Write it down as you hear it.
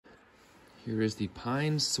Here is the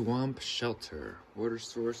Pine Swamp Shelter. Water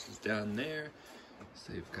source is down there.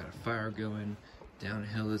 So you've got a fire going.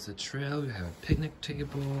 Downhill is a trail. We have a picnic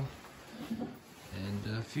table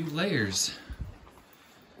and a few layers.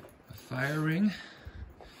 A fire ring.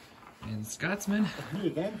 And Scotsman. Me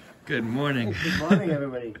again. Good morning. Good morning,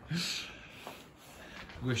 everybody.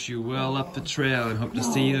 Wish you well up the trail and hope to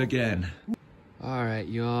see you again. All right,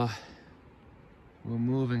 y'all. We're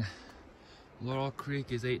moving. Laurel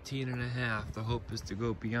Creek is 18.5. The hope is to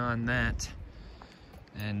go beyond that.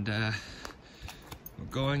 And we're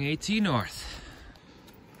going 18 north.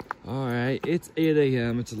 All right, it's 8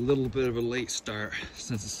 a.m. It's a little bit of a late start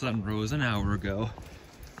since the sun rose an hour ago.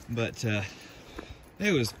 But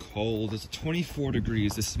it was cold. It's 24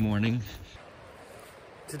 degrees this morning.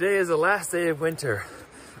 Today is the last day of winter,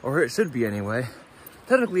 or it should be anyway.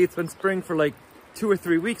 Technically, it's been spring for like 2 or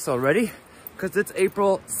 3 weeks already, because it's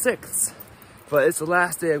April 6th. But it's the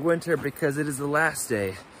last day of winter because it is the last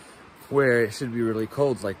day where it should be really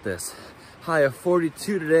cold like this. High of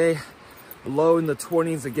 42 today, low in the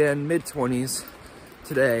 20s again, mid-20s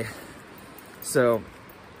today. So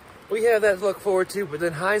we have that to look forward to, but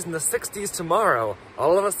then highs in the 60s tomorrow,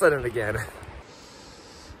 all of a sudden again.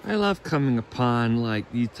 I love coming upon like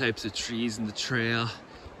these types of trees in the trail,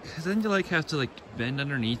 because then you like have to like bend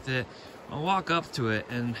underneath it and walk up to it,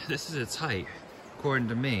 and this is its height, according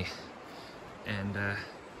to me. And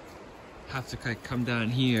have to kind of come down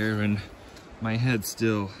here, and my head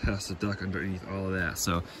still has to duck underneath all of that.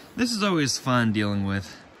 So this is always fun dealing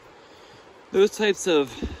with. Those types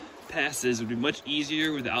of passes would be much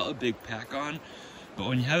easier without a big pack on, but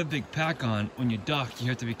when you have a big pack on, when you duck, you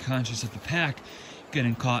have to be conscious of the pack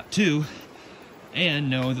getting caught too, and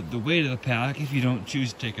know that the weight of the pack, if you don't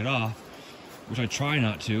choose to take it off, which I try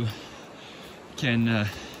not to, can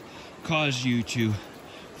cause you to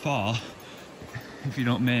fall if you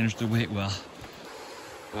don't manage the weight well.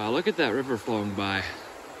 Wow, look at that river flowing by.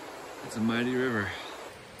 It's a mighty river.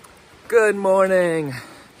 Good morning.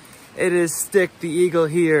 It is Stick the Eagle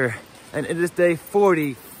here, and it is day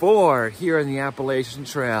 44 here on the Appalachian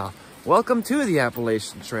Trail. Welcome to the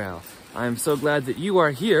Appalachian Trail. I am so glad that you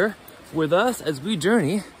are here with us as we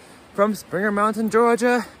journey from Springer Mountain,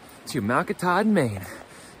 Georgia to Mount Katahdin, Maine.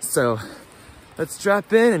 So let's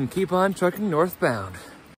strap in and keep on trucking northbound.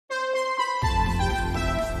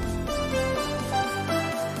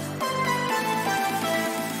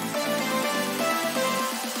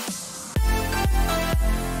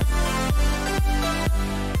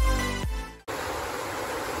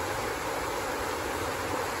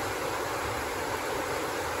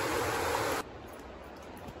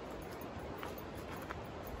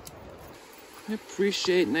 I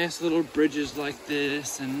appreciate nice little bridges like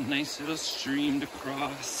this and nice little stream to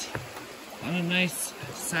cross on a nice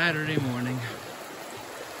Saturday morning.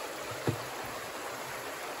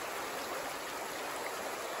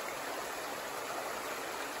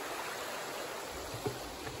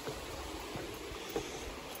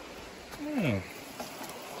 Oh,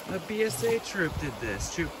 a BSA troop did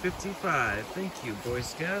this, Troop 55. Thank you, Boy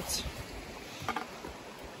Scouts.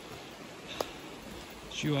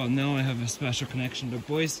 You all know I have a special connection to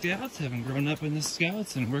Boy Scouts, having grown up in the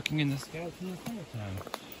Scouts and working in the Scouts in the summertime.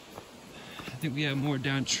 I think we have more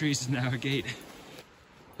down trees to navigate.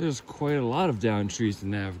 There's quite a lot of down trees to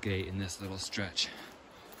navigate in this little stretch.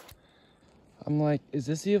 I'm like, is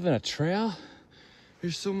this even a trail?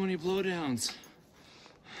 There's so many blowdowns.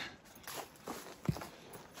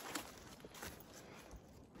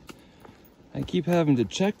 I keep having to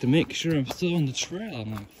check to make sure I'm still on the trail.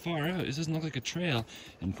 I'm like, far out, this doesn't look like a trail.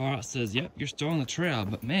 And far out says, yep, you're still on the trail.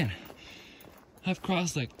 But man, I've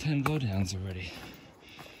crossed like 10 blowdowns already.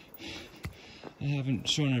 I haven't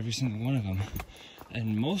shown every single one of them.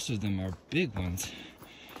 And most of them are big ones.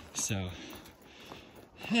 So,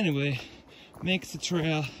 anyway, makes the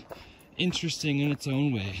trail interesting in its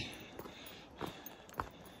own way.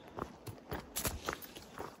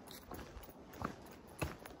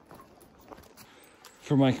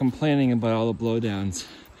 For my complaining about all the blowdowns,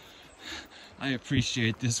 I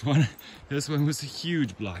appreciate this one. This one was a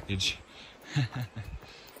huge blockage.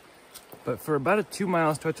 But for about a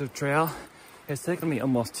 2-mile stretch of trail, it's taken me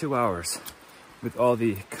almost 2 hours with all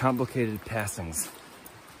the complicated passings.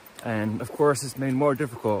 And of course, it's made more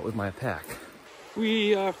difficult with my pack.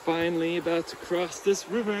 We are finally about to cross this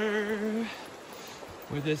river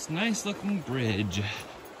with this nice looking bridge.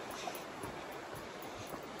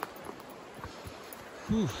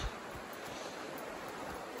 Whew.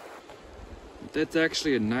 That's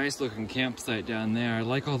actually a nice looking campsite down there. I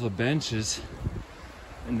like all the benches,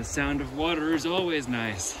 and the sound of water is always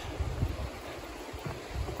nice.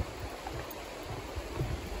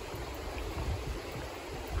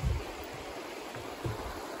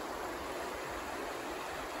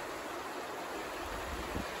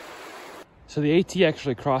 So the AT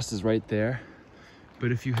actually crosses right there.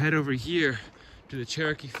 But if you head over here to the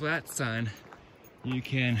Cherokee Flat sign, you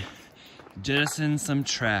can jettison some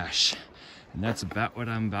trash. And that's about what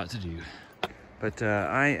I'm about to do. But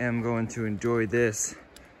I am going to enjoy this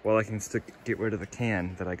while I can still get rid of the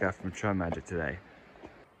can that I got from Trail Magic today.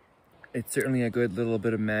 It's certainly a good little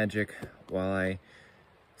bit of magic while I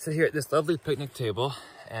sit here at this lovely picnic table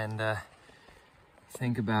and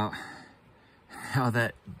think about how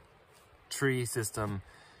that tree system,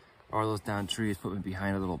 or those down trees, put me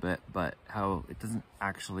behind a little bit, but how it doesn't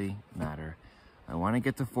actually matter. I want to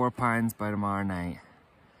get to Four Pines by tomorrow night,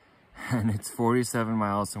 and it's 47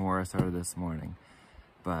 miles from where I started this morning.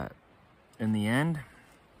 But in the end,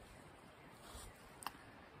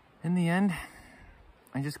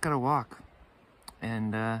 I just gotta walk.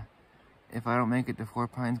 And if I don't make it to Four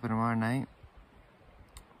Pines by tomorrow night,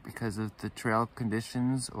 because of the trail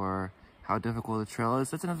conditions or how difficult the trail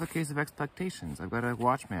is, that's another case of expectations. I've got to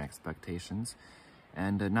watch my expectations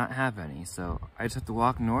and not have any. So I just have to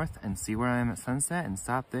walk north and see where I am at sunset and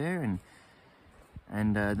stop there and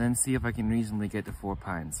then see if I can reasonably get to Four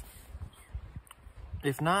Pines.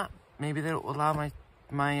 If not, maybe that'll allow my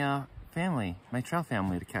family, my trail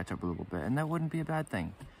family, to catch up a little bit, and that wouldn't be a bad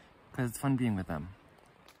thing because it's fun being with them.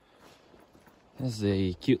 This is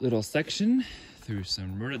a cute little section through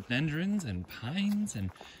some rhododendrons and pines,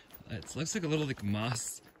 and it looks like a little like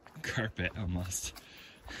moss carpet almost.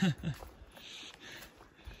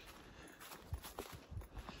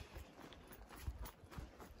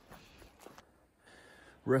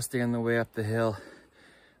 Resting on the way up the hill.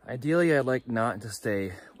 Ideally, I'd like not to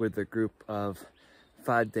stay with the group of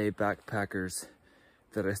 5-day backpackers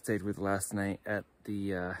that I stayed with last night at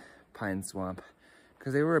the Pine Swamp,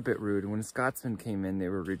 because they were a bit rude. When Scotsman came in, they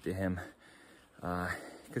were rude to him,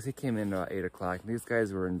 because he came in about 8 o'clock. These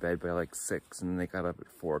guys were in bed by like 6, and they got up at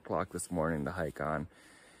 4 o'clock this morning to hike on.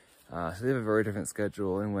 So they have a very different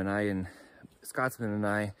schedule, and when Scotsman and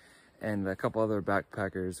I and a couple other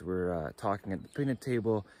backpackers were talking at the picnic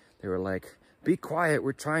table, they were like, "Be quiet,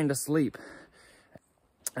 we're trying to sleep."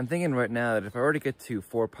 I'm thinking right now that if I were to get to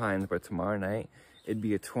Four Pines by tomorrow night, it'd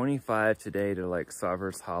be a 25 today to like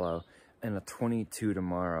Sawvers Hollow and a 22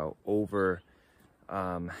 tomorrow over,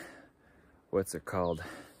 what's it called?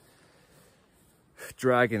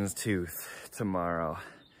 Dragon's Tooth tomorrow.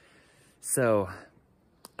 So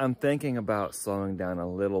I'm thinking about slowing down a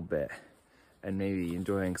little bit and maybe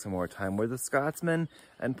enjoying some more time with the Scotsman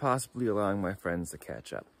and possibly allowing my friends to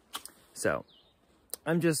catch up. So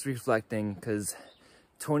I'm just reflecting because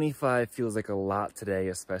 25 feels like a lot today,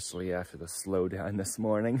 especially after the slowdown this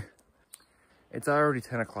morning. It's already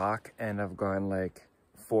 10 o'clock and I've gone like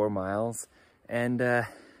 4 miles, and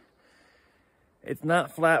it's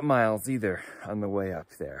not flat miles either on the way up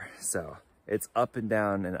there. So it's up and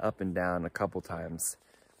down a couple times.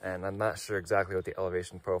 And I'm not sure exactly what the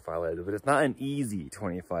elevation profile is, but it's not an easy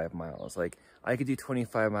 25 miles. Like, I could do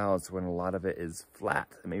 25 miles when a lot of it is flat,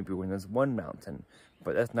 maybe when there's one mountain,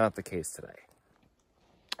 but that's not the case today.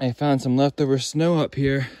 I found some leftover snow up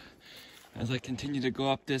here as I continue to go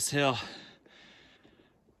up this hill.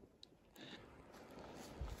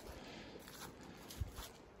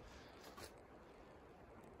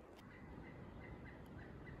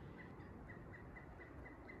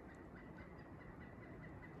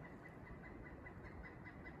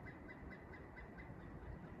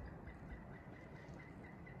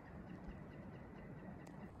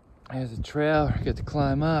 There's a trail I get to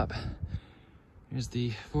climb up. Here's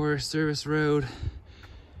the Forest Service Road.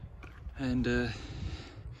 And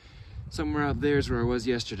somewhere out there is where I was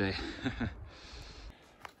yesterday.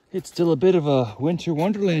 It's still a bit of a winter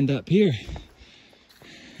wonderland up here.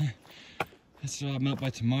 That's why I'm out by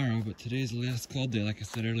tomorrow, but today's the last cold day, like I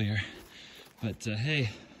said earlier. But hey,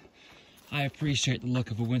 I appreciate the look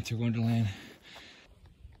of a winter wonderland.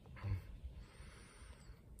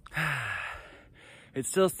 It's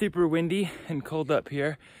still super windy and cold up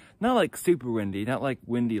here. Not like super windy, not like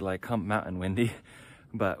windy like Hump Mountain windy,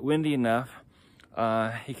 but windy enough.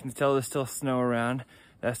 You can tell there's still snow around.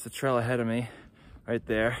 That's the trail ahead of me, right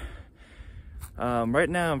there. Right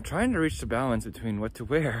now I'm trying to reach the balance between what to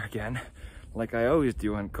wear again, like I always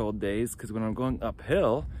do on cold days, because when I'm going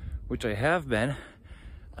uphill, which I have been,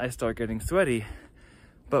 I start getting sweaty.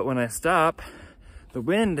 But when I stop, the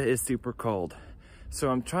wind is super cold. So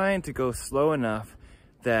I'm trying to go slow enough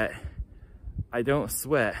that I don't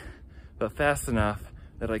sweat, but fast enough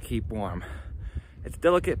that I keep warm. It's a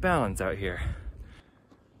delicate balance out here.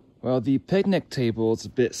 Well, the picnic table is a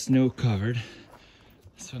bit snow covered,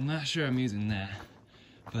 so I'm not sure I'm using that.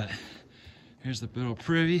 But here's the little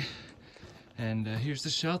privy, and here's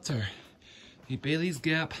the shelter. The Bailey's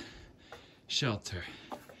Gap shelter.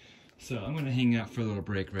 So I'm gonna hang out for a little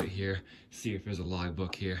break right here, see if there's a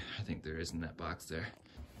logbook here. I think there is in that box there.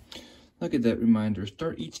 Look at that reminder,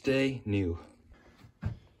 start each day new.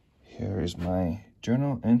 Here is my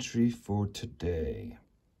journal entry for today.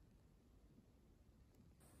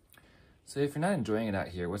 So if you're not enjoying it out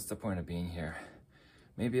here, what's the point of being here?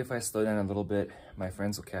 Maybe if I slow down a little bit, my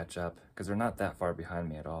friends will catch up, because they're not that far behind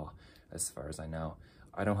me at all, as far as I know.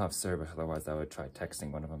 I don't have service, otherwise I would try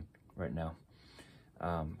texting one of them right now.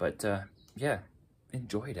 Yeah,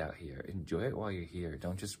 enjoy it out here. Enjoy it while you're here.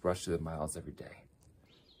 Don't just rush through the miles every day.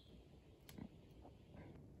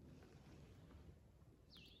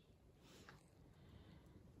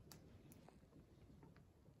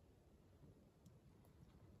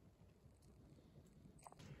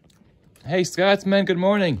 Hey, Scotsman, good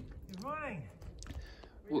morning. Good morning.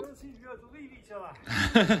 We don't seem to be able to leave each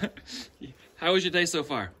other. How was your day so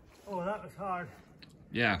far? Oh, that was hard.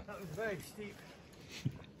 Yeah. That was very steep.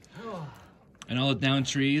 Oh. And all the down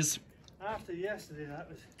trees? After yesterday, that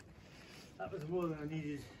was more than I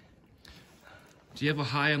needed. Do you have a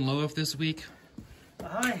high and low of this week? A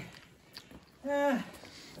high? Let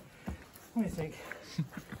me think.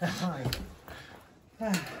 A high.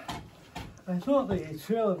 I thought the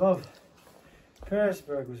trail above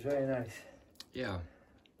Pearisburg was very nice. Yeah.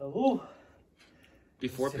 The low?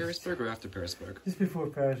 Before Pearisburg or after Pearisburg? Just before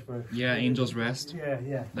Pearisburg. Yeah, Angel's Rest?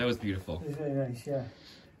 Yeah. That was beautiful. It was very nice, yeah.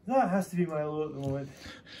 That has to be my low at the moment.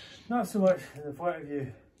 Not so much in the point of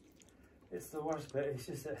view, it's the worst bit, it's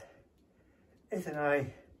just that it and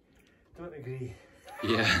I don't agree.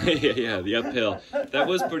 Yeah, the uphill. That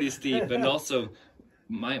was pretty steep, and also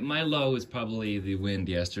my low was probably the wind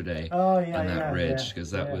yesterday on that ridge, because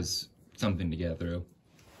that was something to get through.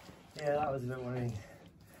 Yeah, that was a bit worrying.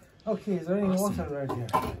 Okay, is there any water around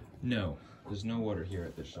here? No, there's no water here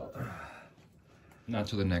at this shelter. Not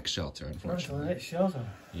to the next shelter, unfortunately. Not to the next shelter?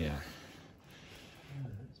 Yeah.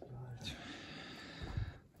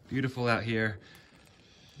 Beautiful out here.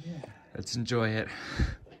 Yeah. Let's enjoy it.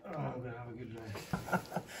 Oh, I'm gonna have a good night.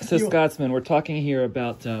 So Scotsman, we're talking here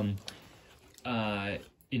about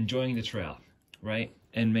enjoying the trail, right?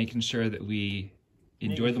 And making sure that we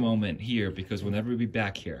enjoy the moment here, because we'll never be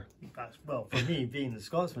back here. Well, for me, being the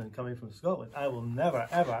Scotsman coming from Scotland, I will never,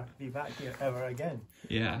 ever be back here ever again.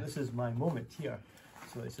 Yeah. And this is my moment here.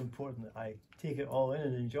 So it's important that I take it all in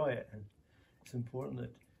and enjoy it. And it's important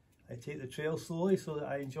that I take the trail slowly so that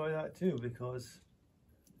I enjoy that too, because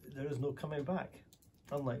there is no coming back.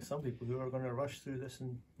 Unlike some people who are going to rush through this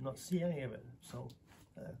and not see any of it. So,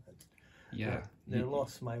 they're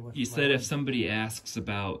lost. You said if somebody asks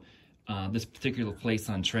about this particular place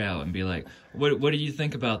on trail and be like, what do you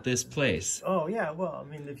think about this place? Oh yeah, well,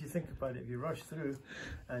 I mean, if you think about it, if you rush through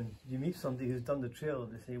and you meet somebody who's done the trail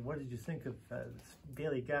and they say, what did you think of this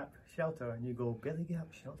Bailey Gap shelter? And you go, Bailey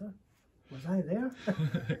Gap shelter? Was I there?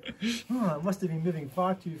 Oh, I must have been moving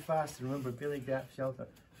far too fast to remember Bailey Gap shelter.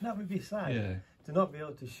 That would be sad, to not be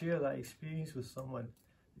able to share that experience with someone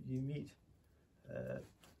that you meet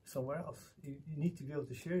somewhere else. You need to be able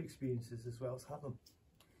to share experiences as well as have them.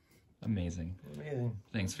 Amazing. Amazing.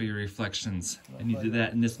 Thanks for your reflections. And you did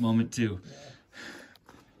that in this moment too. Yeah.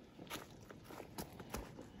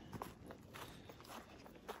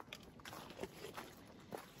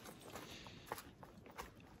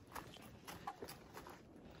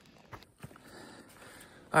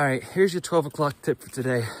 All right, here's your 12 o'clock tip for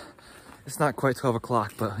today. It's not quite 12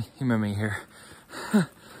 o'clock, but humor me here.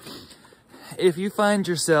 If you find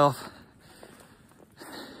yourself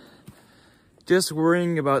just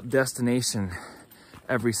worrying about destination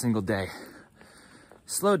every single day,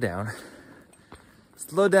 slow down.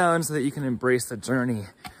 Slow down so that you can embrace the journey,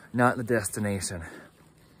 not the destination.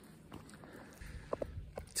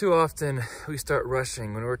 Too often we start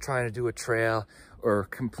rushing when we're trying to do a trail or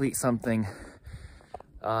complete something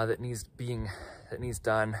that needs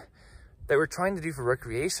done, that we're trying to do for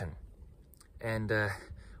recreation. And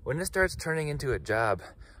when it starts turning into a job,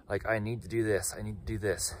 like I need to do this, I need to do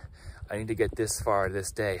this, I need to get this far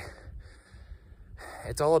this day,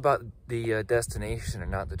 it's all about the destination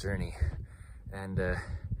and not the journey. And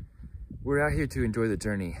we're out here to enjoy the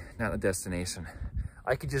journey, not the destination.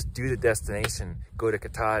 I could just do the destination, go to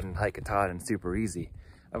Katahdin and hike Katahdin super easy.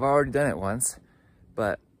 I've already done it once,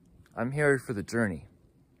 but I'm here for the journey.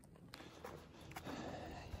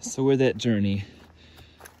 So with that journey,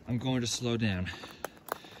 I'm going to slow down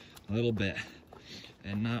a little bit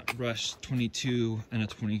and not rush 22 and a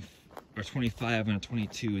 20 or 25 and a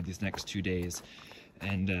 22 these next 2 days.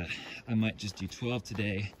 And I might just do 12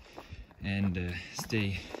 today and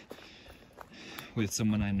stay with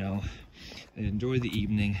someone I know and enjoy the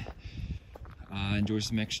evening. enjoy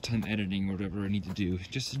some extra time editing or whatever I need to do.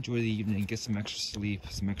 Just enjoy the evening, get some extra sleep,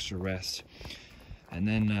 some extra rest. And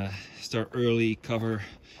then start early, cover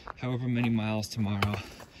however many miles tomorrow.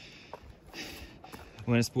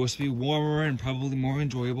 When it's supposed to be warmer and probably more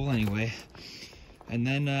enjoyable anyway. And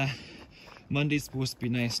then Monday's supposed to be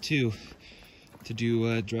nice too, to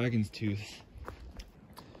do Dragon's Tooth.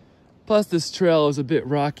 Plus this trail is a bit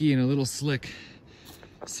rocky and a little slick,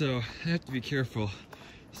 so I have to be careful.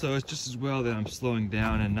 So it's just as well that I'm slowing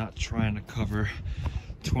down and not trying to cover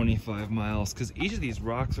 25 miles, because each of these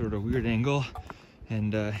rocks are at a weird angle,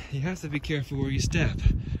 and you have to be careful where you step.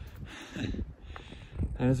 And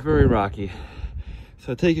it's very rocky,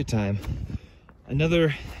 so take your time.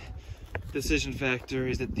 Another decision factor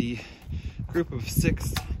is that the group of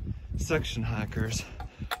 6 section hikers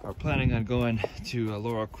are planning on going to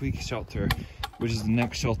Laurel Creek shelter, which is the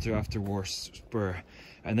next shelter after War Spur.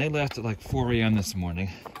 And they left at like 4 a.m. this morning.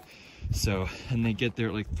 So, and they get there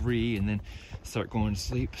at like 3 and then start going to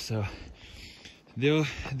sleep. So they'll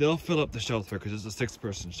fill up the shelter because it's a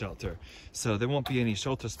 6-person shelter. So there won't be any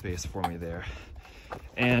shelter space for me there.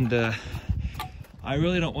 And I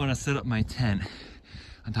really don't want to set up my tent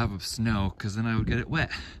on top of snow because then I would get it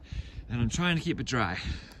wet. And I'm trying to keep it dry.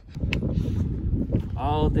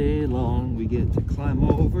 All day long we get to climb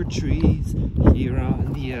over trees here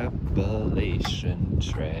on the Appalachian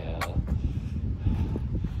Trail.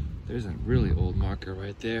 There's a really old marker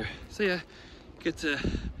right there. So yeah, get to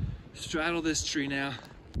straddle this tree now.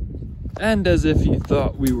 And as if you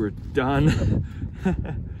thought we were done,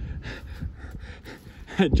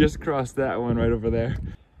 I just crossed that one right over there.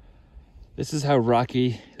 This is how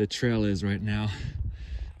rocky the trail is right now.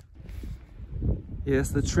 Yes,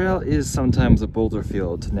 the trail is sometimes a boulder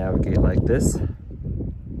field to navigate like this.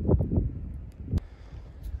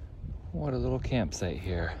 What a little campsite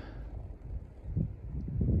here.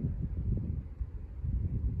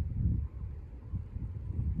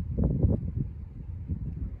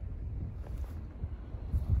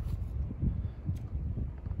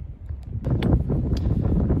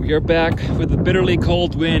 We are back with a bitterly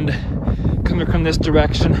cold wind coming from this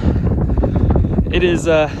direction. It is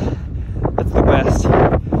that's the west.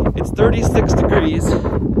 It's 36 degrees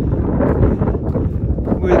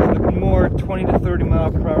with more 20 to 30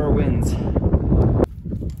 mile per hour winds.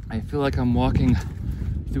 I feel like I'm walking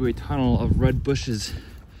through a tunnel of red bushes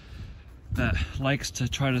that likes to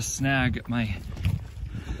try to snag at my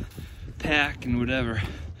pack and whatever.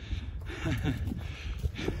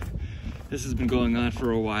 This has been going on for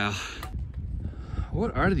a while.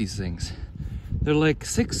 What are these things? They're like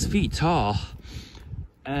 6 feet tall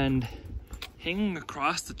and hanging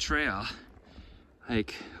across the trail.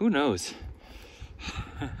 Like, who knows?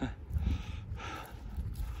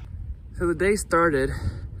 So the day started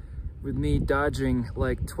with me dodging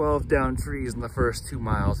like 12 down trees in the first 2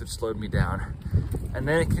 miles, which slowed me down. And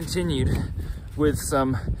then it continued with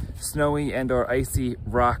some snowy and or icy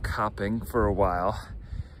rock hopping for a while.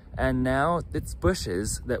 And now it's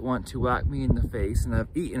bushes that want to whack me in the face, and I've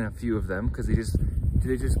eaten a few of them because they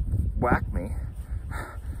just whack me.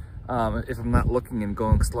 If I'm not looking and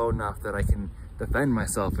going slow enough that I can defend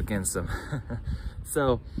myself against them.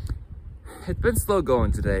 So it's been slow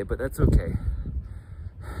going today, but that's okay.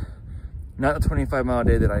 Not the 25-mile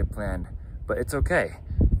day that I planned, but it's okay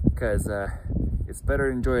because it's better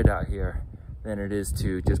to enjoy it out here than it is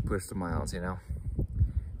to just push the miles, you know?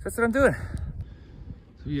 So that's what I'm doing.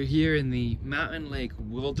 So we are here in the Mountain Lake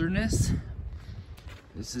Wilderness.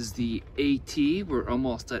 This is the AT. We're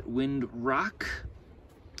almost at Wind Rock.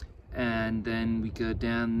 And then we go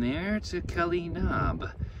down there to Kelly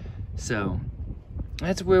Knob. So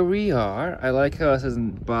that's where we are. I like how it says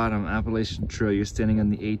in the bottom, Appalachian Trail. You're standing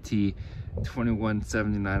on the AT,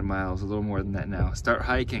 2179 miles, a little more than that now. Start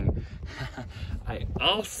hiking. I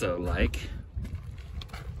also like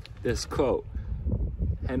this quote,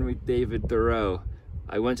 Henry David Thoreau.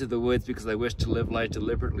 I went to the woods because I wished to live life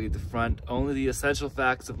deliberately to front only the essential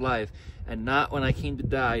facts of life, and not when I came to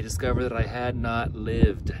die discover that I had not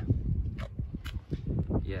lived.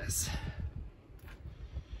 Yes.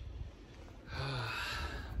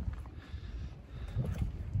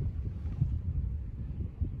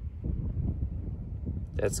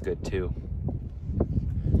 That's good too.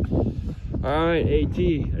 All right, AT,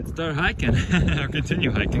 let's start hiking, or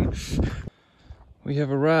continue hiking. We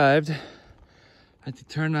have arrived at the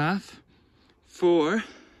turnoff for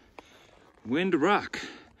Wind Rock.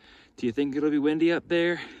 Do you think it'll be windy up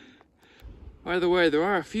there? By the way, there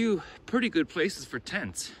are a few pretty good places for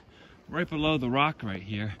tents right below the rock right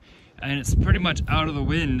here. And it's pretty much out of the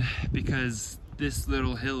wind because this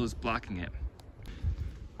little hill is blocking it.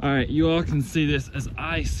 All right, you all can see this as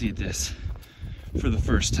I see this. for the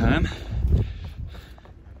first time.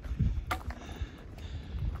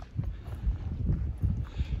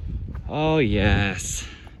 Oh yes.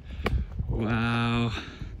 Wow.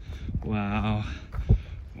 Wow.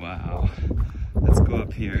 Wow. Let's go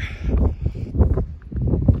up here.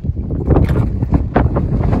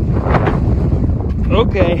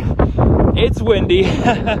 Okay, it's windy.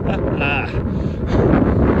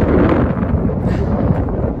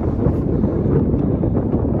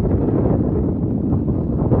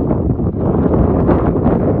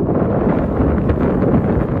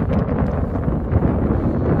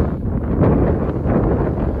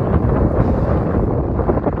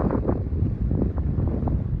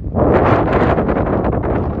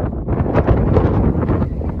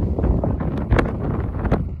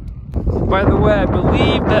 By the way, I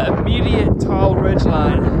believe that immediate tall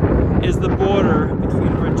ridgeline is the border between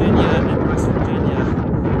Virginia and West Virginia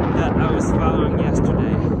that I was following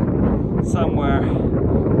yesterday, somewhere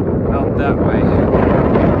out that way.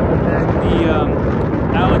 And the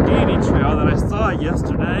Allegheny Trail that I saw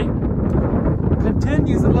yesterday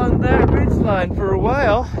continues along that ridgeline for a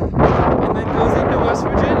while and then goes into West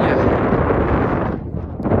Virginia.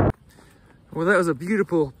 Well, that was a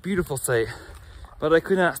beautiful, beautiful sight. But I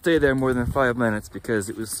could not stay there more than 5 minutes because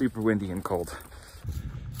it was super windy and cold.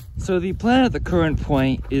 So the plan at the current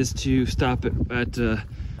point is to stop at the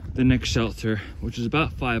next shelter, which is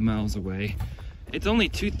about 5 miles away. It's only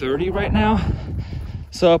 2:30 right now,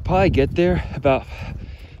 so I'll probably get there about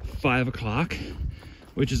 5 o'clock,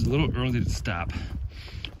 which is a little early to stop.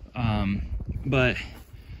 But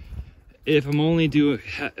if I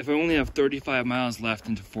only have 35 miles left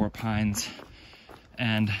into Four Pines,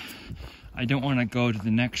 and I don't want to go to the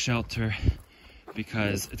next shelter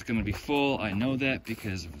because it's going to be full. I know that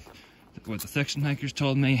because of what the section hikers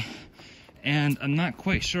told me. And I'm not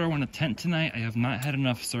quite sure I want to tent tonight. I have not had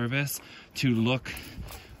enough service to look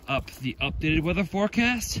up the updated weather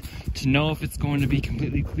forecast to know if it's going to be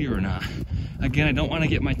completely clear or not. Again, I don't want to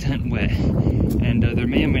get my tent wet. And there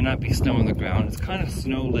may or may not be snow on the ground. It's kind of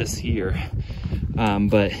snowless here.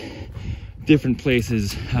 But different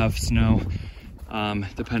places have snow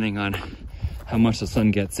depending on how much the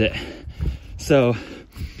sun gets it. So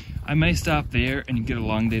I may stop there and get a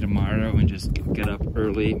long day tomorrow and just get up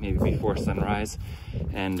early, maybe before sunrise,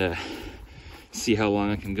 and see how long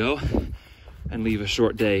I can go and leave a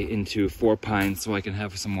short day into Four Pines so I can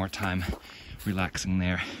have some more time relaxing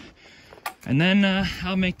there. And then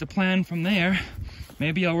I'll make the plan from there.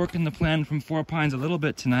 Maybe I'll work in the plan from Four Pines a little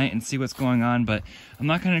bit tonight and see what's going on, but I'm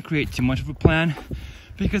not going to create too much of a plan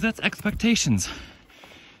because that's expectations.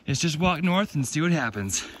 It's just walk north and see what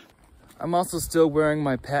happens. I'm also still wearing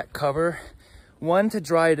my pack cover. One, to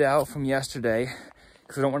dry it out from yesterday,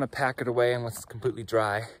 because I don't want to pack it away unless it's completely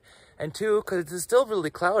dry. And two, because it's still really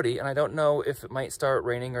cloudy and I don't know if it might start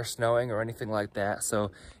raining or snowing or anything like that. So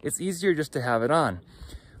it's easier just to have it on.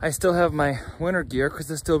 I still have my winter gear because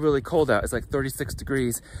it's still really cold out. It's like 36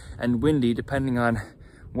 degrees and windy depending on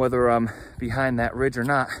whether I'm behind that ridge or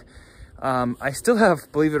not. I still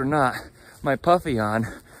have, believe it or not, my puffy on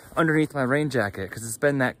underneath my rain jacket because it's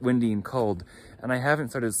been that windy and cold and I haven't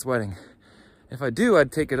started sweating. If I do,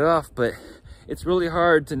 I'd take it off, but it's really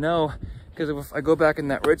hard to know because if I go back in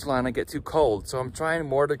that ridge line, I get too cold. So I'm trying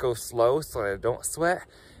more to go slow so I don't sweat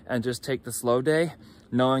and just take the slow day,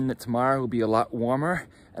 knowing that tomorrow will be a lot warmer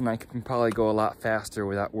and I can probably go a lot faster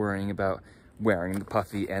without worrying about wearing the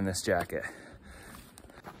puffy and this jacket.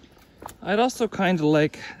 I'd also kind of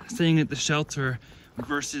like staying at the shelter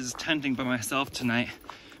versus tenting by myself tonight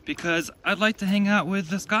because I'd like to hang out with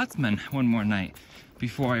the Scotsman one more night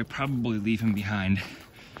before I probably leave him behind.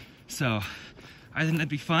 So I think that'd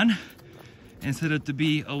be fun, instead of to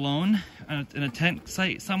be alone in a tent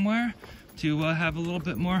site somewhere, to have a little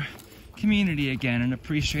bit more community again and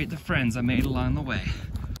appreciate the friends I made along the way.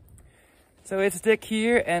 So it's Dick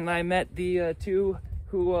here, and I met the two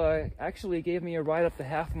who actually gave me a ride up the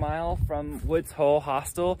half mile from Woods Hole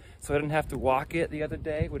Hostel, so I didn't have to walk it the other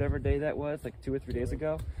day, whatever day that was, like 2 or 3 days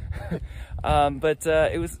ago. But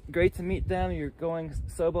it was great to meet them. You're going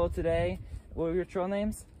Sobo today. What were your trail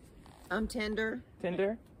names? I'm Tinder.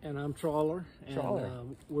 Tinder? And I'm Trawler. Trawler.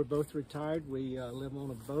 And we're both retired. We live on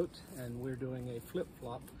a boat, and we're doing a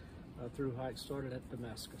flip-flop Thru-Hike started at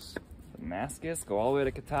Damascus. Damascus, go all the way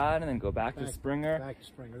to Katahdin, and then go back to Springer. Back to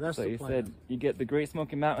Springer. That's so the you plan. said you get the Great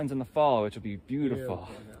Smoky Mountains in the fall, which will be beautiful.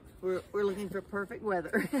 Yeah. We're looking for perfect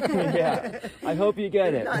weather. Yeah, I hope you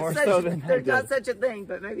get it, more so than I There's did. not such a thing,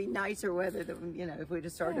 but maybe nicer weather than, you know, if we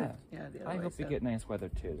just started, Yeah. you know, the other I way. hope you get nice weather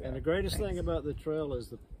too. And the greatest thing about the trail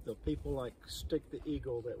is the people like Stick the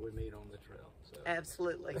Eagle that we meet on the trail. So.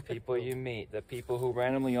 Absolutely. The people you meet, the people who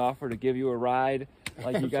randomly offer to give you a ride,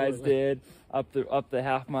 like you guys did, up the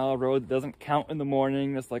half-mile road that doesn't count in the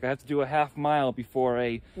morning. It's like I have to do a half mile before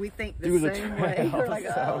I We think do the the same trail, way. We're like,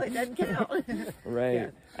 so. oh, it doesn't count. Right. Yeah.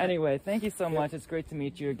 Anyway, thank you so much. It's great to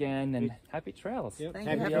meet you again, and happy trails. Yep. Thank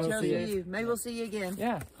you. Happy trails to you. Maybe we'll see you again.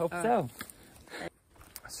 Yeah, hope so.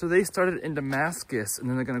 So they started in Damascus, and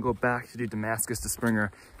then they're going to go back to do Damascus to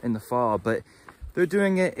Springer in the fall. But they're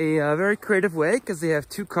doing it a very creative way because they have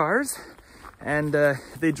 2 cars, and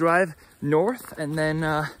they drive north and then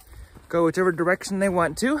go whichever direction they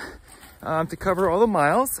want to cover all the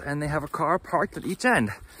miles, and they have a car parked at each end.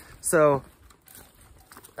 So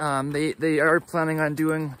they are planning on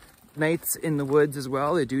doing nights in the woods as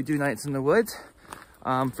well. They do nights in the woods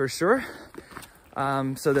for sure.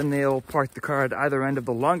 So then they'll park the car at either end of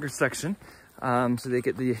the longer section, so they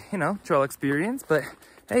get the, you know, trail experience. But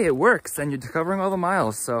hey, it works, and you're covering all the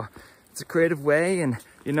miles. So it's a creative way, and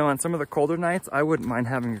you know, on some of the colder nights, I wouldn't mind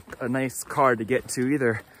having a nice car to get to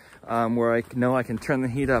either, where I know I can turn the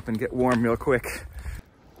heat up and get warm real quick.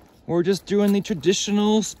 We're just doing the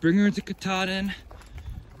traditional Springer to Katahdin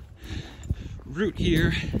route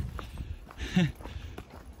here.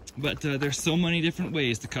 But there's so many different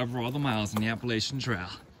ways to cover all the miles on the Appalachian Trail.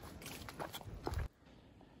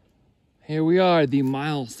 Here we are, the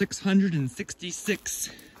mile 666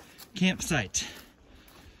 campsite.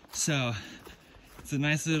 So it's a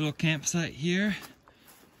nice little campsite here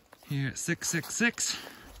at 666.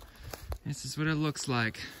 This is what it looks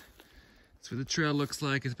like. That's what the trail looks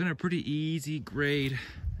like. It's been a pretty easy grade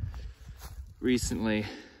recently.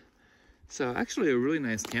 So actually a really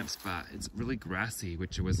nice camp spot. It's really grassy,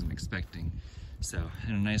 which I wasn't expecting. So,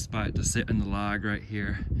 and a nice spot to sit in the log right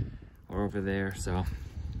here or over there. So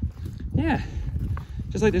yeah,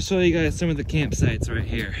 just like to show you guys some of the campsites right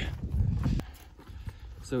here.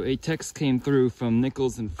 So a text came through from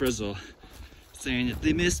Nichols and Frizzle saying that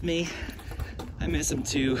they miss me. I miss them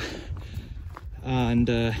too. And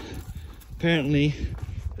apparently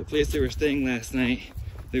the place they were staying last night,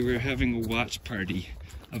 they were having a watch party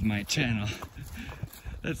of my channel.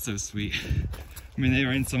 That's so sweet. I mean, they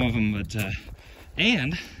were in some of them, but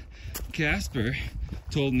and Casper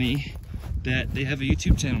told me that they have a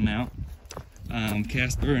YouTube channel now.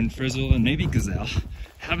 Casper and Frizzle and maybe Gazelle.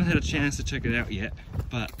 Haven't had a chance to check it out yet,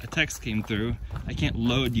 but a text came through. I can't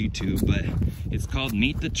load YouTube, but it's called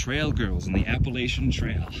Meet the Trail Girls in the Appalachian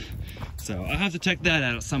Trail. So I'll have to check that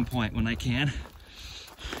out at some point when I can.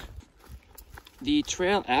 The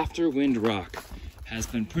trail after Wind Rock has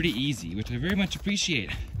been pretty easy, which I very much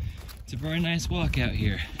appreciate. It's a very nice walk out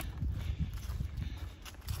here.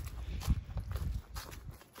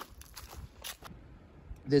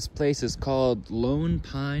 This place is called Lone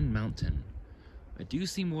Pine Mountain. I do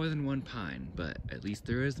see more than one pine, but at least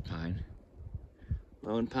there is a pine.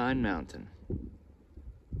 Lone Pine Mountain.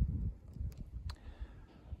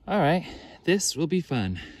 All right, this will be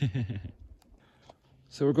fun.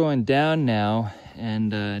 So we're going down now,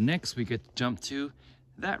 and next we get to jump to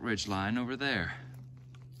that ridge line over there.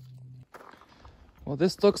 Well,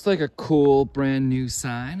 this looks like a cool brand new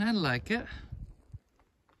sign. I like it.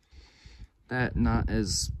 That not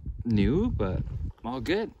as new, but all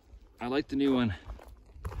good. I like the new one.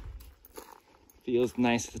 Feels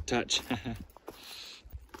nice to the touch.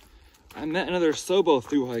 I met another Sobo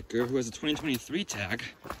Thru-Hiker who has a 2023 tag.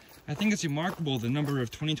 I think it's remarkable the number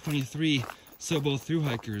of 2023 Sobo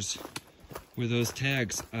Thru-Hikers with those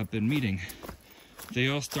tags I've been meeting. They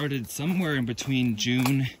all started somewhere in between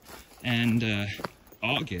June and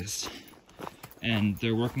August, and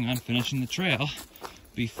they're working on finishing the trail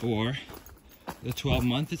before the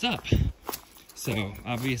 12-month is up. So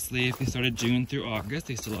obviously if they started June through August,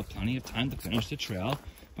 they still have plenty of time to finish the trail.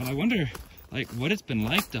 But I wonder like what it's been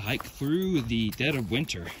like to hike through the dead of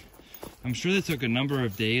winter. I'm sure they took a number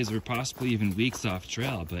of days or possibly even weeks off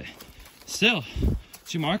trail, but still,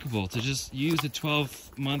 it's remarkable to just use the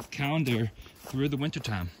 12-month calendar through the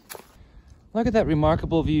wintertime. Look at that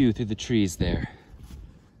remarkable view through the trees there.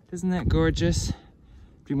 Isn't that gorgeous?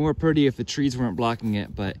 It'd be more pretty if the trees weren't blocking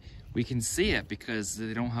it, but we can see it because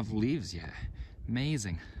they don't have leaves yet.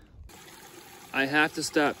 Amazing. I have to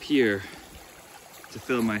stop here to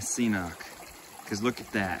fill my CNOC, because look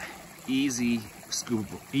at that. Easy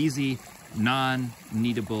scoopable, easy,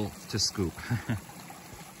 non-needable to scoop.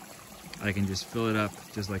 I can just fill it up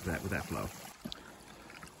just like that with that flow.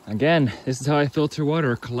 Again, this is how I filter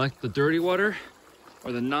water. Collect the dirty water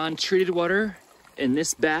or the non-treated water in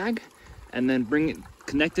this bag, and then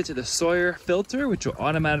connect it to the Sawyer filter, which will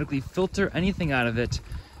automatically filter anything out of it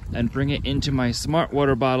and bring it into my smart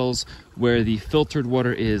water bottles where the filtered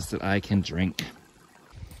water is that I can drink.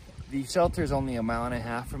 The shelter is only 1.5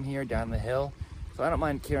 miles from here down the hill, so I don't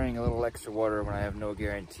mind carrying a little extra water when I have no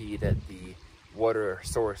guarantee that the water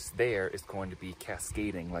source there is going to be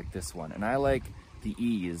cascading like this one. And I like the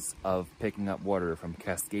ease of picking up water from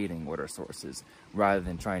cascading water sources rather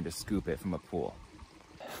than trying to scoop it from a pool.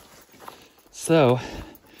 So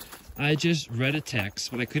I just read a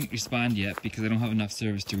text, but I couldn't respond yet because I don't have enough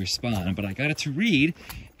service to respond, but I got it to read,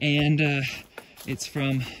 and it's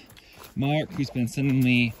from Mark, who's been sending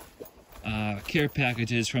me care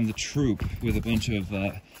packages from the troop with a bunch of,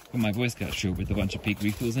 from my Boy Scout troop with a bunch of peak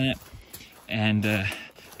refills in it. And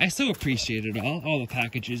I so appreciate it all the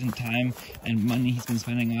packages and time and money he's been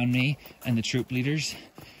spending on me and the troop leaders.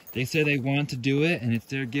 They say they want to do it, and it's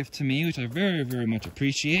their gift to me, which I very, very much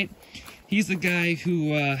appreciate. He's the guy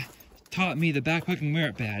who taught me the backpacking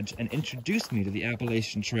merit badge and introduced me to the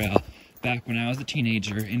Appalachian Trail back when I was a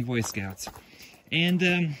teenager in Boy Scouts.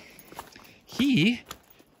 And he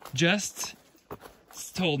just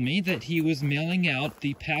told me that he was mailing out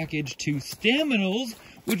the package to Staminals,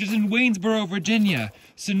 which is in Waynesboro, Virginia.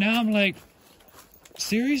 So now I'm like,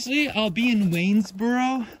 seriously? I'll be in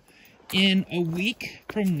Waynesboro in a week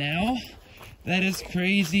from now? That is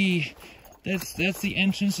crazy. That's the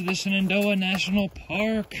entrance to the Shenandoah National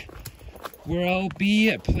Park, where I'll be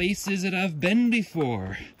at places that I've been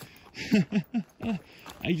before.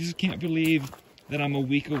 I just can't believe that I'm a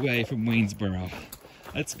week away from Waynesboro.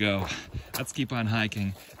 Let's go. Let's keep on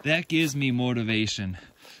hiking. That gives me motivation.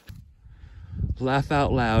 Laugh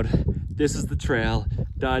out loud. This is the trail,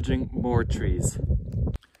 dodging more trees.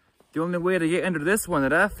 The only way to get under this one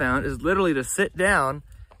that I've found is literally to sit down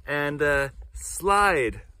and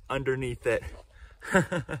slide underneath it.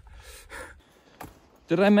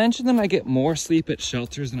 Did I mention that I get more sleep at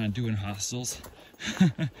shelters than I do in hostels?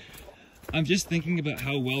 I'm just thinking about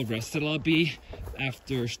how well rested I'll be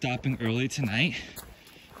after stopping early tonight,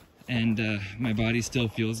 and my body still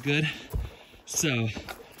feels good. So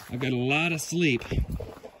I've got a lot of sleep,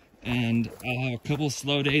 and I'll have a couple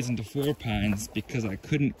slow days into Four Pines because I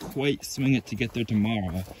couldn't quite swing it to get there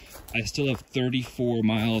tomorrow. I still have 34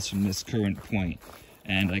 miles from this current point,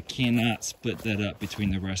 and I cannot split that up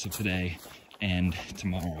between the rest of today and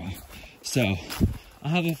tomorrow. So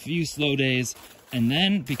I'll have a few slow days, and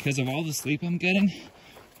then because of all the sleep I'm getting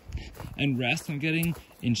and rest I'm getting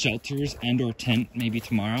in shelters and or tent maybe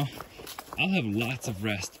tomorrow, I'll have lots of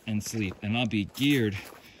rest and sleep, and I'll be geared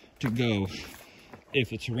to go.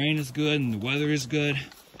 If the terrain is good and the weather is good,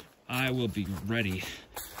 I will be ready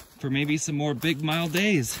for maybe some more big mile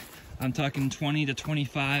days. I'm talking 20 to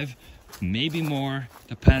 25, maybe more,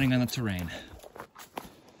 depending on the terrain.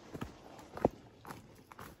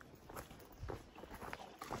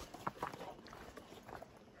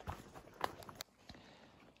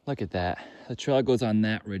 Look at that. The trail goes on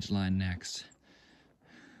that ridgeline next.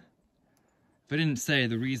 If I didn't say,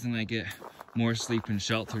 the reason I get more sleep in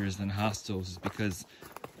shelters than hostels is because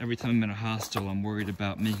every time I'm in a hostel, I'm worried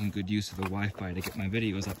about making good use of the Wi-Fi to get my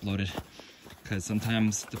videos uploaded. Because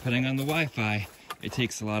sometimes, depending on the Wi-Fi, it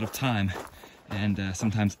takes a lot of time, and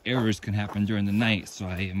sometimes errors can happen during the night, so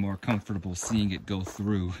I am more comfortable seeing it go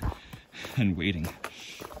through and waiting.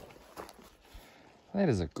 That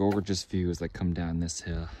is a gorgeous view as I come down this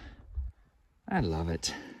hill. I love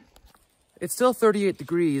it. It's still 38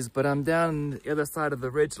 degrees, but I'm down the other side of the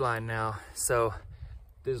ridgeline now, so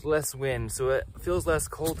there's less wind, so it feels less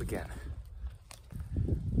cold again.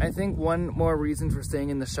 I think one more reason for staying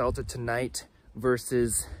in the shelter tonight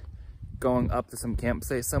versus going up to some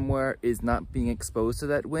campsite somewhere is not being exposed to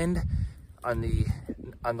that wind. On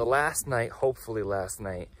the last night, hopefully last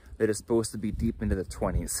night, it is supposed to be deep into the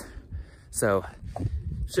 20s. So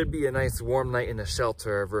should be a nice warm night in the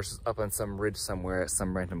shelter versus up on some ridge somewhere at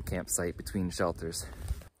some random campsite between shelters.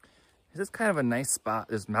 This is kind of a nice spot.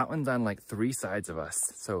 There's mountains on like 3 sides of us,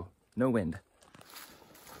 so no wind.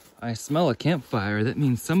 I smell a campfire. That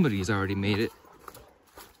means somebody's already made it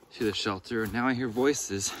to the shelter. Now I hear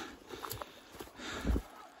voices.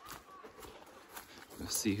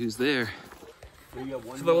 Let's see who's there.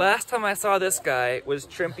 So the last time I saw this guy was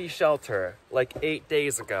Trimpy Shelter, like 8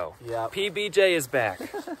 days ago. Yeah. PBJ is back.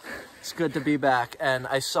 It's good to be back. And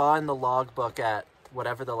I saw in the logbook at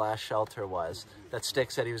whatever the last shelter was that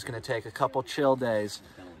Stick said he was going to take a couple chill days.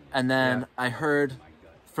 And then I heard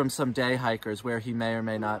from some day hikers where he may or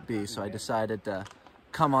may not be. So I decided to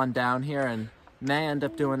come on down here and May end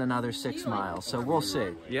up doing another 6 miles, so we'll see.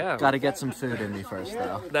 Yeah. Got to get some food in me first,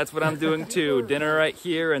 though. That's what I'm doing too. Dinner right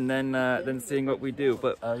here, and then seeing what we do.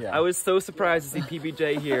 But yeah. I was so surprised to see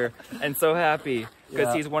PBJ here, and so happy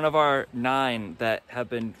because he's one of our 9 that have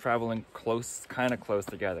been traveling kind of close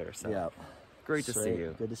together. So Yeah. great to see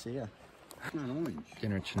you. Good to see you.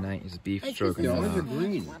 Dinner tonight is beef stroganoff.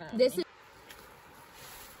 green. This is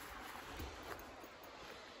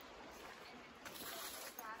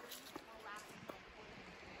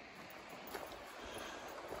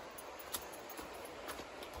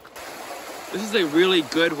This is a really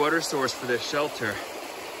good water source for this shelter.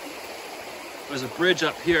 There's a bridge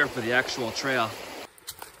up here for the actual trail.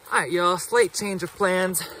 All right, y'all, slight change of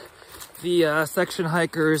plans. The section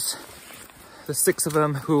hikers, the 6 of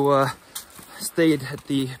them who stayed at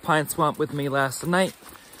the pine swamp with me last night,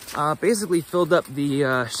 basically filled up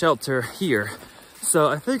the shelter here. So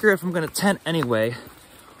I figure if I'm gonna tent anyway,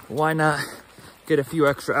 why not get a few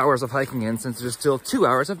extra hours of hiking in since there's still 2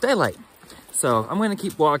 hours of daylight. So I'm gonna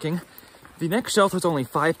keep walking. The next shelter is only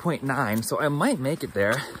 5.9, so I might make it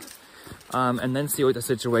there and then see what the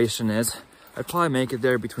situation is. I'd probably make it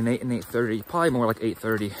there between 8 and 8:30, probably more like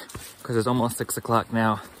 8:30 because it's almost 6 o'clock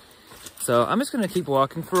now. So I'm just gonna keep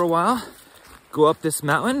walking for a while, go up this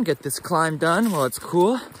mountain, get this climb done while it's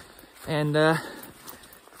cool, and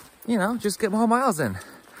you know, just get more miles in.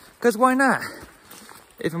 Because why not?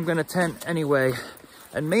 If I'm gonna tent anyway,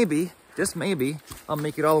 and maybe, just maybe, I'll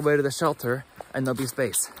make it all the way to the shelter and there'll be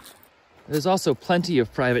space. There's also plenty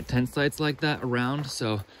of private tent sites like that around,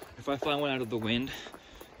 so if I find one out of the wind,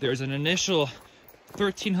 there's an initial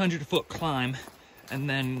 1,300-foot climb and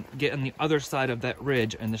then get on the other side of that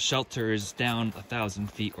ridge and the shelter is down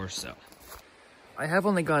 1,000 feet or so. I have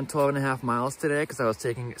only gone 12.5 miles today because I was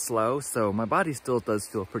taking it slow, so my body still does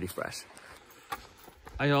feel pretty fresh.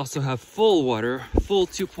 I also have full water, full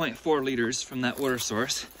 2.4 liters from that water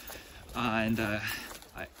source, and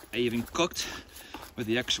I even cooked with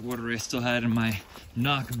the extra water I still had in my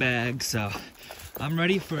knock bag, so I'm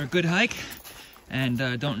ready for a good hike and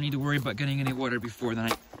don't need to worry about getting any water before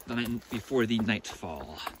the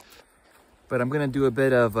nightfall. But I'm gonna do a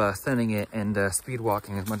bit of thinning it and speed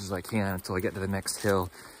walking as much as I can until I get to the next hill.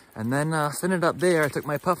 And then thin it up there. I took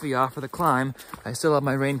my puffy off for the climb. I still have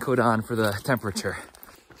my raincoat on for the temperature.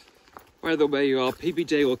 By the way, you all,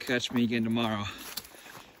 PBJ will catch me again tomorrow.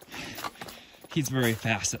 He's very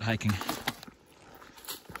fast at hiking.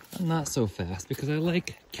 I'm not so fast because I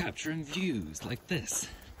like capturing views like this.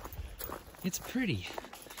 It's pretty.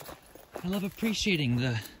 I love appreciating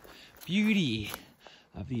the beauty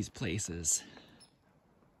of these places.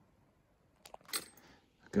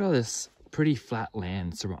 Look at all this pretty flat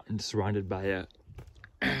land surrounded by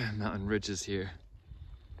mountain ridges here.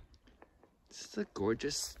 This is a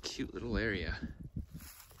gorgeous, cute little area.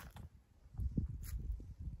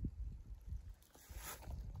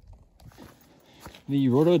 The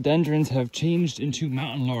rhododendrons have changed into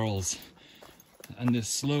mountain laurels on this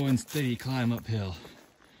slow and steady climb uphill.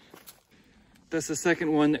 That's the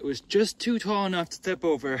second one that was just too tall enough to step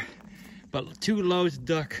over, but too low to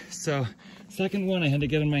duck. So, second one I had to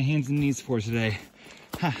get on my hands and knees for today.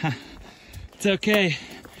 Haha, it's okay.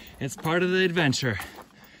 It's part of the adventure.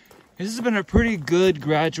 This has been a pretty good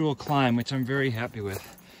gradual climb, which I'm very happy with.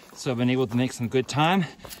 So I've been able to make some good time.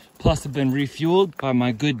 Plus I've been refueled by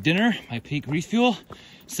my good dinner, my peak refuel.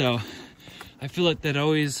 So I feel like that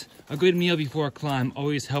always, a good meal before a climb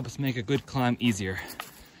always helps make a good climb easier.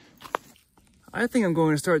 I think I'm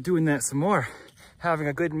going to start doing that some more. Having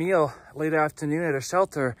a good meal late afternoon at a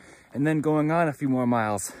shelter and then going on a few more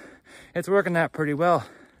miles. It's working out pretty well.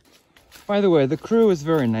 By the way, the crew was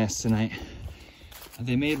very nice tonight.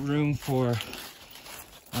 They made room for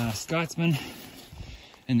Scotsman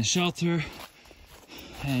in the shelter,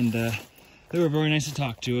 and they were very nice to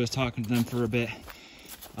talk to. I was talking to them for a bit.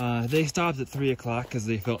 They stopped at 3 o'clock because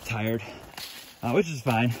they felt tired, which is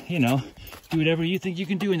fine. You know, do whatever you think you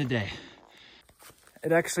can do in the day.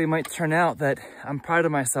 It actually might turn out that I'm proud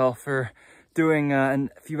of myself for doing a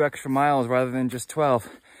few extra miles rather than just 12,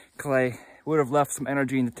 because I would have left some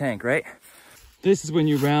energy in the tank, right? This is when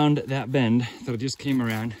you round that bend that I just came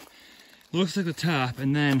around. Looks like the top,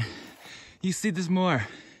 and then you see there's more.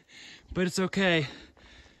 But it's okay,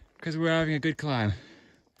 because we're having a good climb.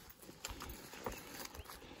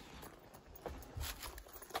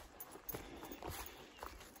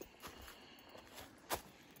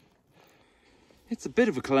 It's a bit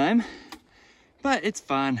of a climb, but it's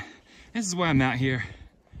fun. This is why I'm out here.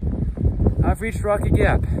 I've reached Rocky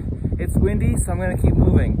Gap. It's windy, so I'm gonna keep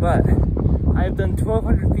moving, but I've done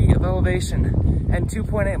 1,200 feet of elevation and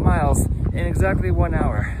 2.8 miles in exactly 1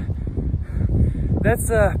 hour.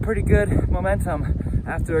 That's pretty good momentum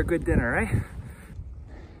after a good dinner, right?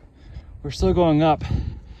 We're still going up,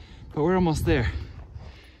 but we're almost there.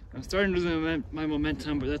 I'm starting to lose my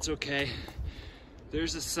momentum, but that's okay.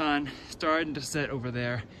 There's the sun starting to set over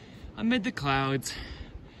there amid the clouds.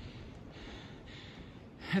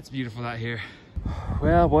 It's beautiful out here.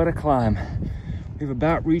 Well, what a climb. We've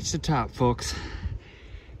about reached the top, folks.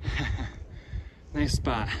 Nice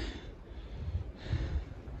spot.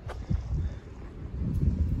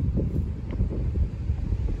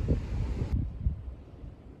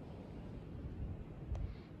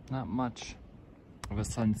 Not much of a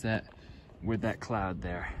sunset with that cloud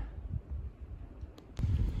there.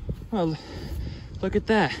 Well, look at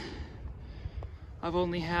that. I've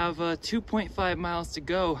only have 2.5 miles to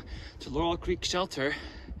go to Laurel Creek Shelter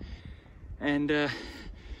and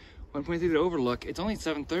 1.3 to Overlook. It's only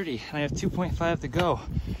 7:30 and I have 2.5 to go.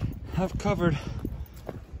 I've covered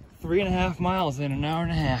 3.5 miles in an hour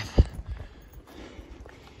and a half.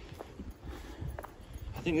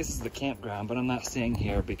 I think this is the campground, but I'm not staying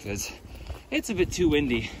here because it's a bit too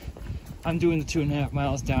windy. I'm doing the 2.5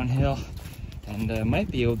 miles downhill and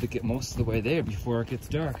might be able to get most of the way there before it gets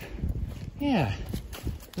dark. Yeah,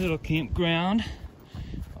 little campground,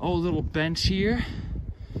 old little bench here,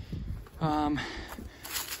 and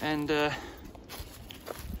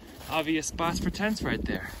obvious spots for tents right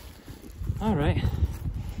there. All right,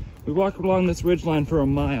 we walk along this ridgeline for a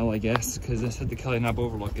mile, I guess, because I said the Kelly Knob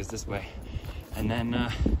Overlook is this way. And then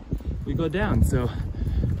we go down. So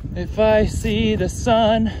if I see the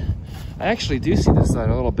sun, I actually do see the sun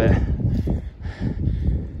a little bit,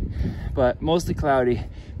 but mostly cloudy.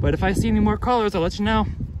 But if I see any more colors, I'll let you know.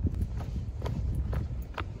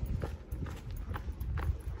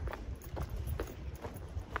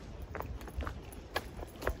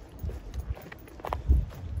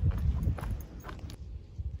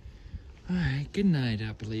 All right, good night,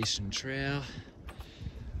 Appalachian Trail.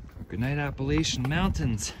 Good night, Appalachian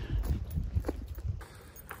Mountains.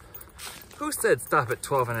 Who said stop at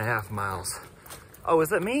 12.5 miles? Oh, is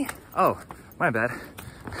that me? Oh, my bad.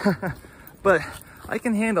 But I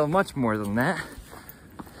can handle much more than that.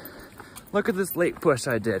 Look at this late push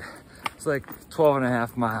I did. It's like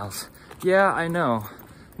 12.5 miles. Yeah, I know.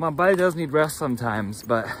 My body does need rest sometimes,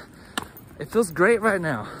 but it feels great right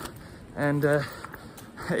now. And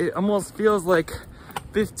it almost feels like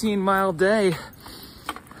 15-mile day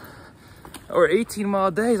or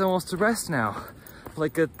 18-mile day is almost a rest now.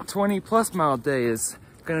 Like a 20+ mile day is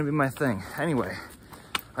gonna be my thing. Anyway,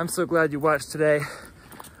 I'm so glad you watched today.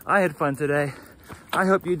 I had fun today. I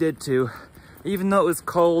hope you did too. Even though it was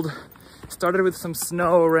cold, started with some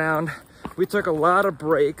snow around. We took a lot of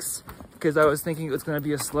breaks because I was thinking it was gonna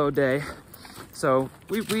be a slow day. So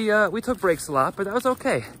we took breaks a lot, but that was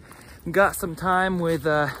okay. Got some time with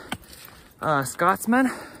Scotsman.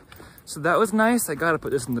 So that was nice. I gotta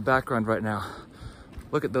put this in the background right now.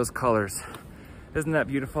 Look at those colors. Isn't that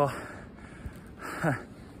beautiful?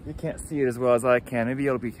 You can't see it as well as I can.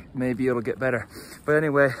 Maybe it'll get better. But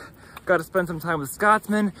anyway, got to spend some time with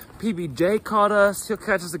Scotsman. PBJ caught us. He'll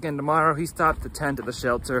catch us again tomorrow. He stopped the tent at the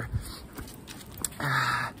shelter.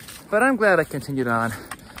 But I'm glad I continued on.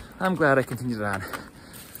 I'm glad I continued on.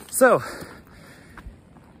 So,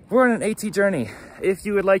 we're on an AT journey. If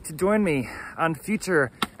you would like to join me on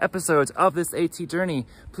future episodes of this AT journey,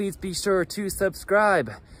 please be sure to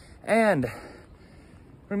subscribe. And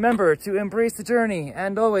remember to embrace the journey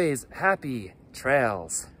and always happy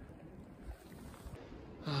trails.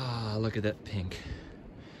 Ah, look at that pink.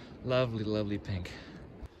 Lovely, lovely pink.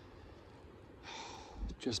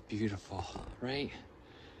 Just beautiful, right?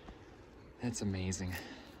 That's amazing.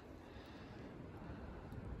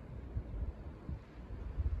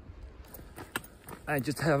 I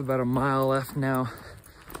just have about a mile left now.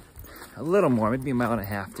 A little more, maybe a mile and a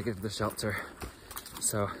half to get to the shelter.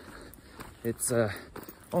 So it's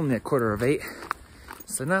only 7:15,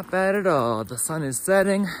 so not bad at all. The sun is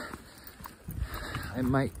setting. I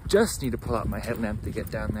might just need to pull out my headlamp to get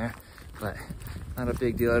down there, but not a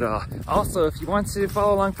big deal at all. Also, if you want to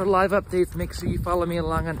follow along for live updates, make sure you follow me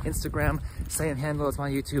along on Instagram. Same handle as my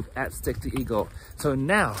YouTube, @StickToEagle. So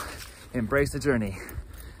now, embrace the journey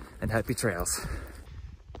and happy trails.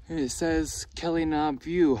 Here it says Kelly Knob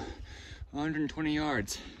View, 120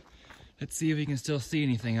 yards. Let's see if we can still see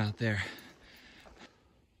anything out there.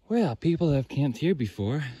 Well, people have camped here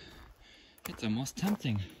before. It's almost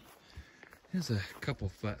tempting. There's a couple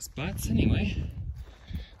flat spots anyway.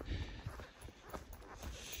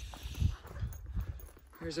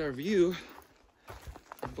 Here's our view,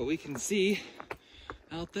 but we can see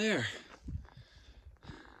out there.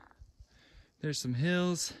 There's some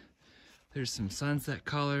hills, there's some sunset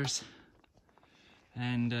colors.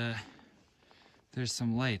 and there's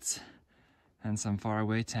some lights and some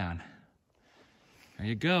faraway town. There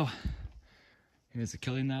you go. Here's a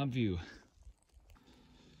Killing Knob view.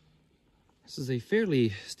 This is a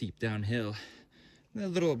fairly steep downhill. A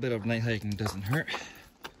little bit of night hiking doesn't hurt.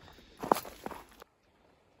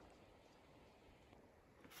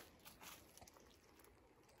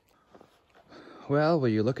 Well, will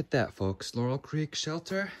you look at that, folks. Laurel Creek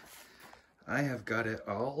Shelter. I have got it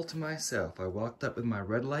all to myself. I walked up with my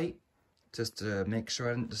red light just to make sure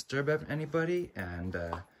I didn't disturb anybody, and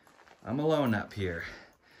I'm alone up here.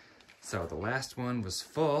 So the last one was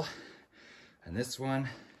full, and this one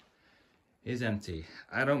is empty.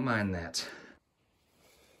 I don't mind that.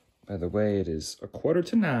 By the way, it is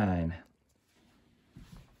 8:45.